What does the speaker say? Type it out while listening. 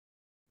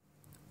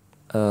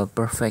a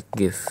perfect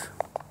gift.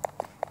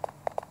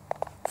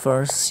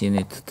 First, you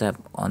need to tap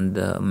on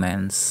the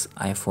man's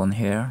iPhone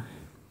here.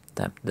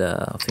 Tap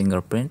the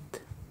fingerprint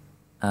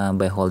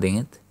by holding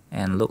it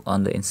and look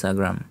on the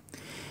Instagram.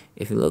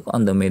 If you look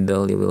on the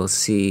middle, you will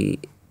see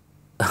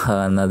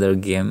another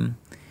game.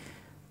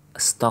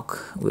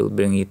 Stock will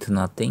bring you to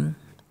nothing,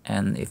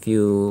 and if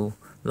you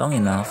long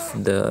enough,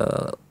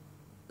 the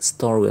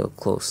store will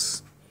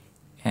close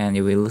and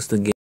you will lose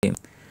the game.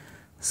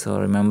 So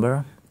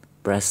remember,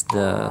 press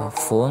the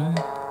phone,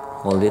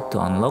 hold it to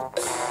unlock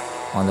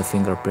on the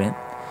fingerprint,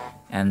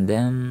 and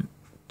then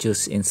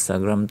choose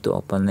Instagram to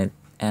open it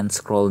and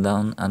scroll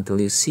down until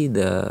you see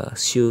the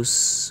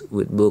shoes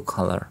with blue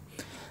color.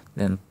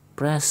 Then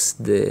press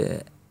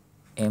the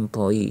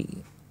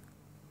employee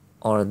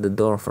or the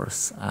door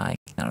first. I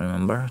can't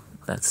remember.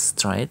 Let's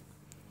try it.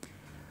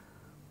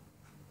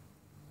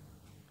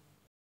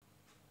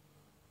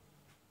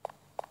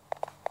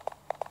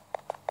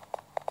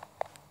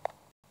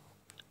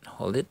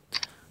 Hold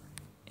it,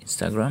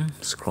 Instagram,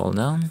 scroll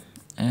down,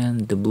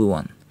 and the blue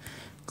one.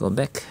 Go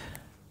back,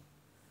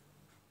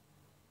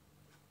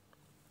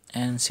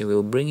 and she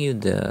will bring you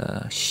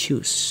the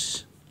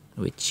shoes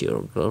which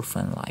your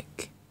girlfriend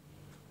like.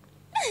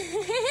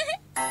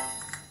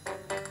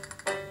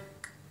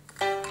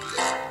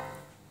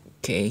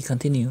 Okay,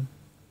 continue.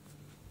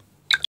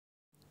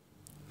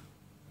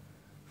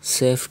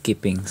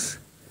 Safekeepings.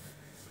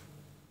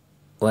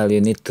 Well, you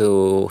need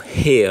to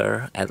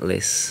hear at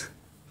least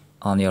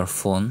on your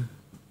phone.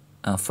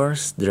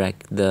 First,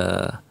 drag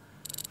the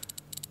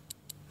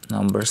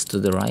numbers to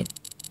the right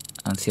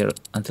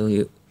until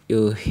you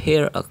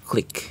hear a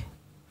click.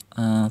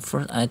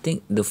 First, I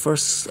think the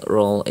first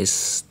roll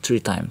is 3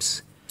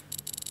 times.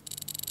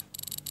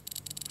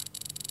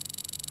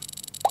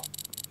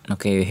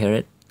 Okay, you hear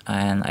it,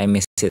 and I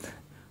missed it.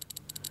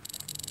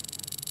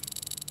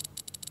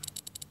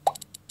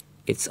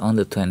 It's on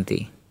the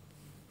 20.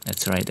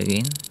 Let's try it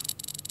again.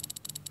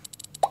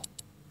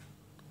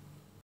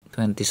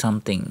 20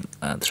 something.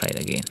 Try it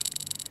again.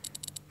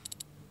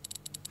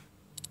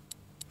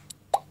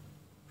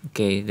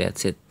 Okay,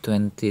 that's it.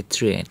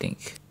 23, I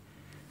think.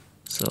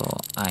 So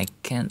I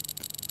can't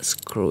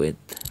screw it.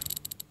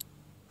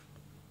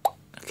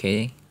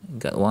 Okay,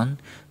 got one.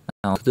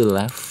 Now to the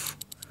left.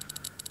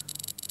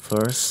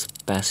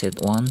 First, pass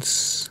it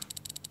once.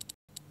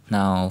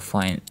 Now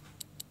find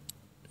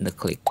the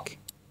click.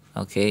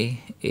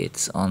 Okay,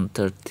 it's on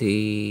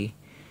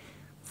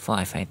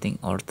 35, I think,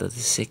 or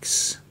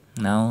 36.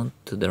 Now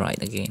to the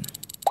right again.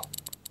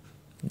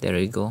 There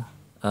you go.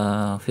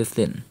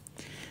 15.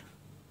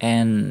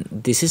 And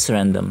this is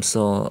random,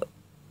 so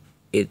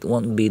it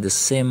won't be the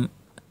same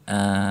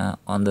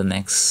on the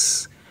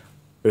next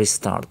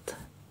restart.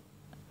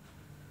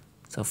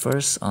 So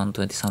first on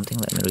 20 something,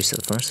 let me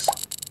reset first.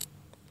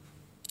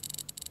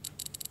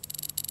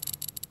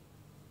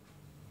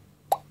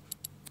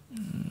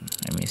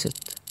 I miss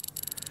it.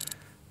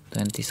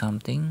 20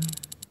 something.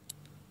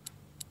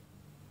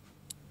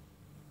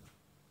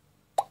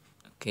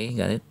 Okay,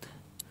 got it.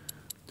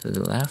 To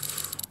the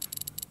left.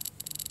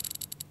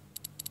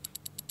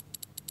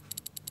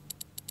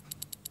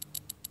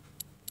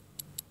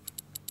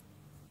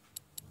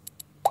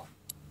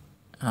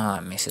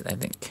 I missed it, I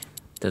think.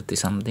 30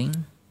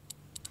 something.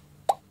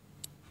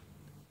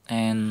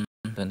 And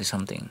 20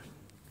 something.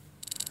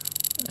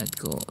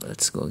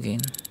 Let's go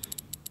again.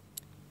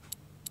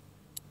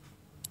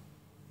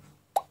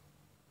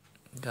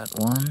 Got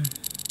one.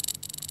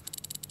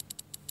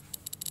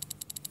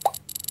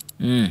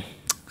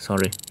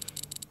 Sorry.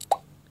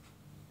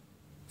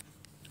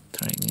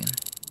 Try again.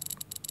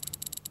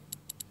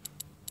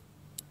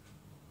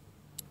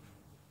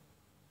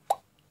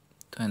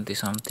 $20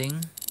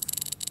 something.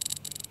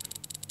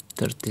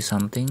 30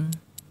 something.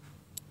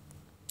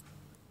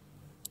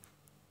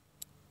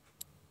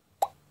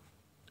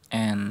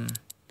 And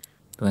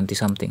 20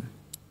 something.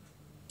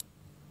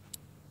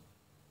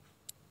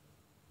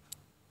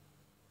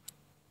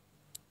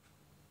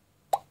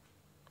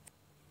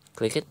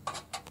 Click it.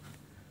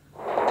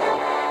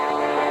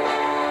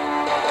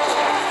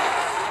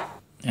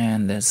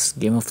 And that's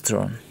Game of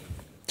Thrones.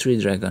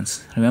 3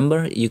 dragons.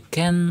 Remember, you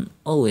can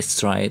always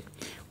try it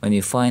when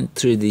you find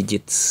 3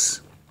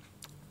 digits.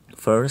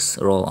 First,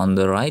 roll on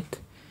the right,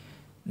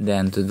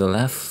 then to the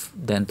left,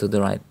 then to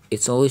the right.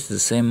 It's always the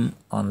same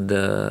on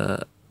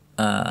the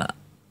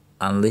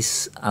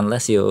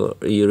unless you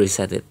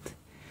reset it.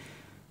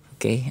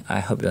 Okay, I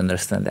hope you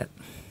understand that.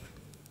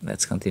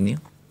 Let's continue.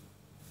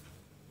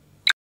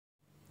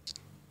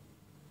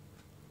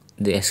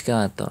 The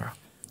escalator.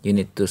 You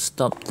need to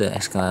stop the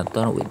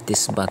escalator with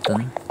this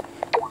button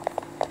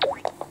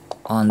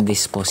on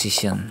this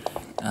position.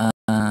 You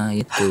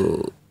need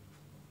to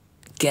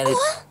get it.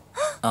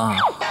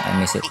 Oh, I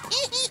miss it.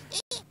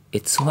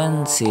 It's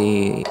when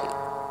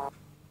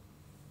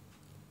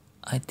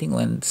I think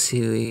when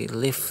she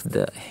lift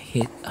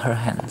her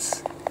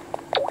hands.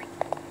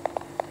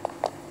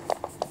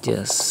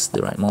 Just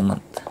the right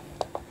moment.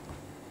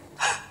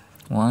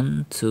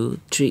 1, 2,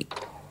 3.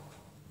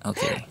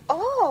 Okay.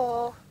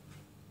 Oh.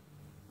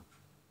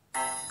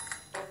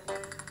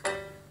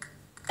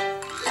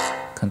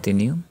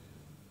 Continue.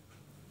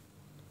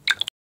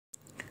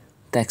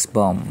 Text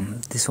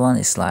bomb. This one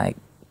is like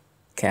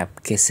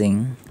cap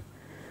kissing.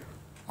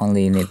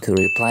 Only you need to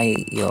reply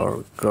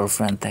your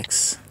girlfriend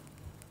text.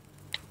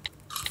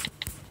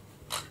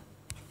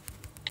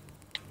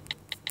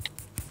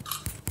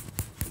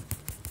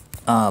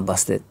 Ah,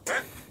 busted.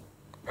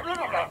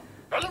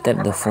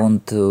 Tap the phone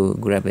to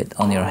grab it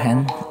on your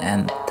hand,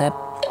 and tap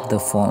the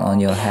phone on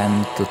your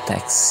hand to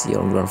text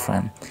your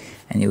girlfriend,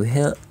 and you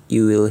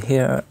will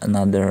hear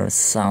another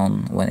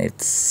sound when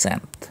it's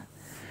sent,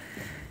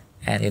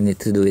 and you need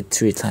to do it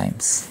 3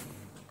 times.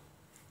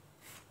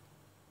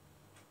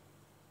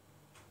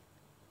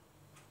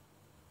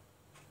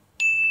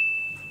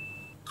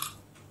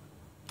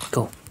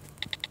 Go.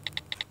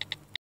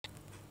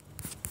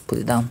 Put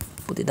it down.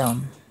 Put it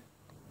down.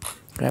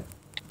 Grab.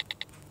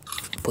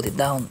 Put it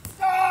down.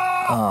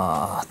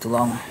 Ah, too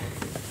long.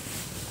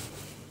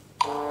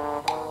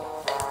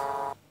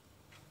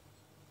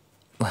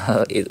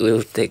 Well, it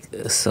will take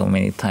so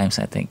many times,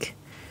 I think.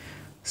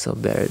 So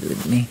bear it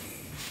with me.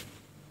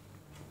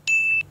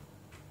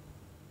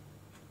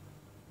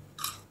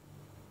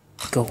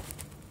 Go.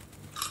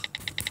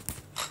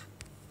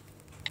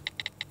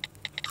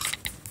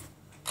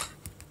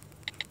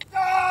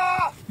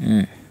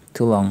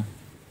 Too long.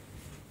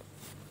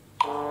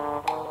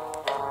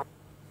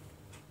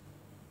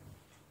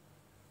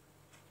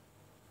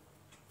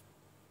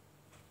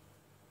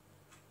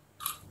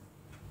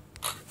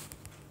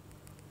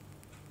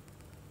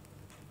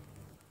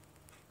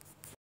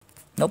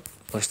 Nope,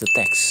 where's the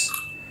text?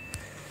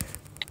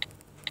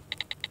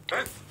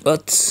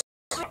 But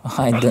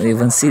I don't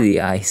even see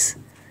the eyes.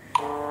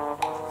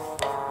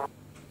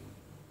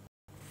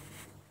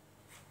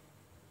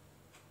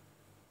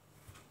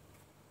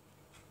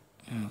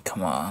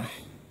 Come on.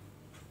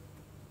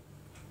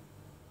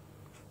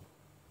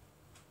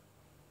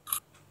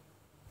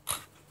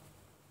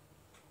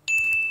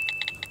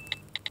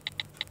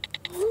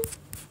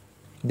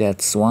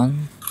 That's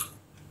one.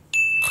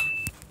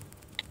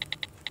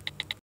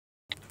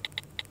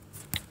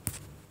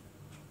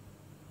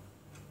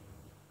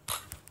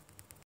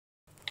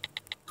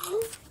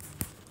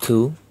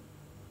 Two.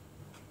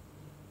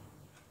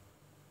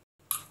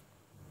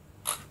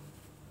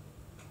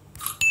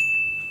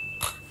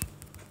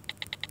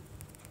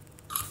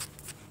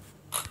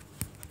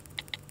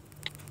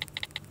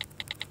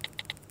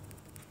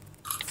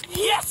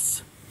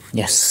 Yes!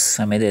 Yes,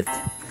 I made it.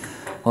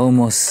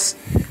 Almost.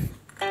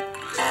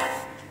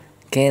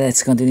 Okay,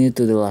 let's continue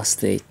to the last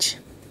stage.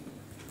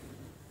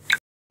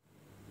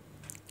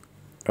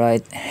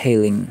 Right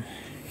hailing.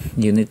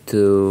 You need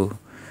to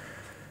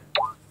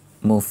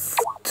move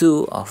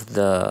 2 of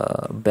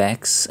the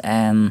bags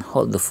and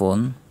hold the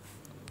phone.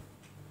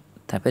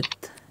 Tap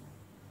it.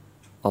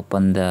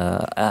 Open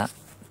the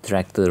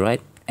drag to the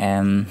right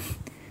and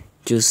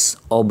choose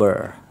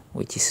Uber,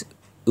 which is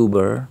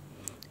Uber,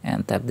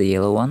 and tap the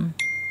yellow one.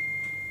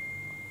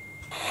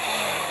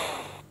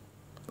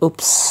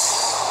 Oops.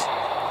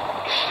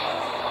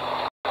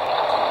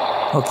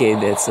 Okay,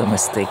 that's a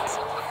mistake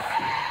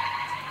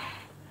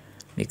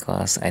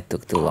because I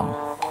took too long.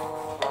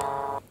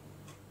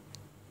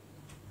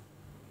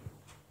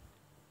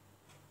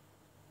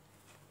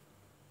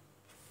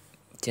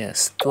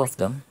 Just 2 of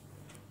them.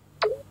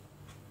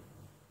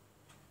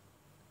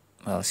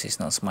 Well, she's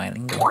not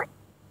smiling though.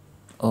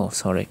 Oh,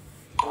 sorry.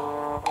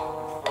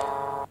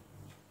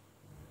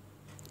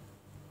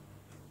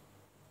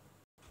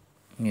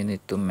 You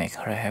need to make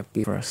her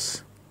happy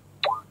first.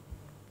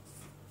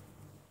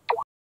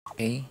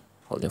 Okay,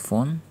 hold your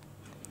phone.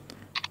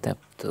 Tap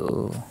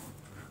to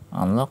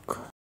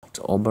unlock. It's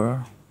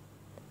over.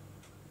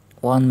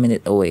 1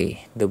 minute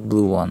away, the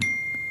blue one.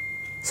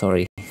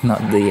 Sorry, not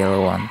the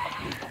yellow one.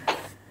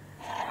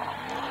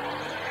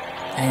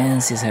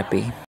 And she's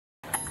happy.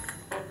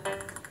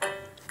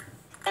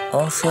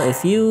 Also,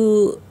 if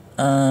you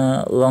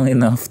long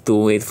enough to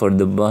wait for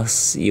the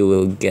bus, you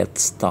will get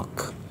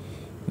stuck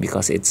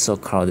because it's so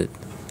crowded.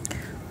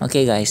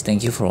 Okay guys,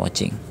 thank you for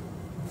watching.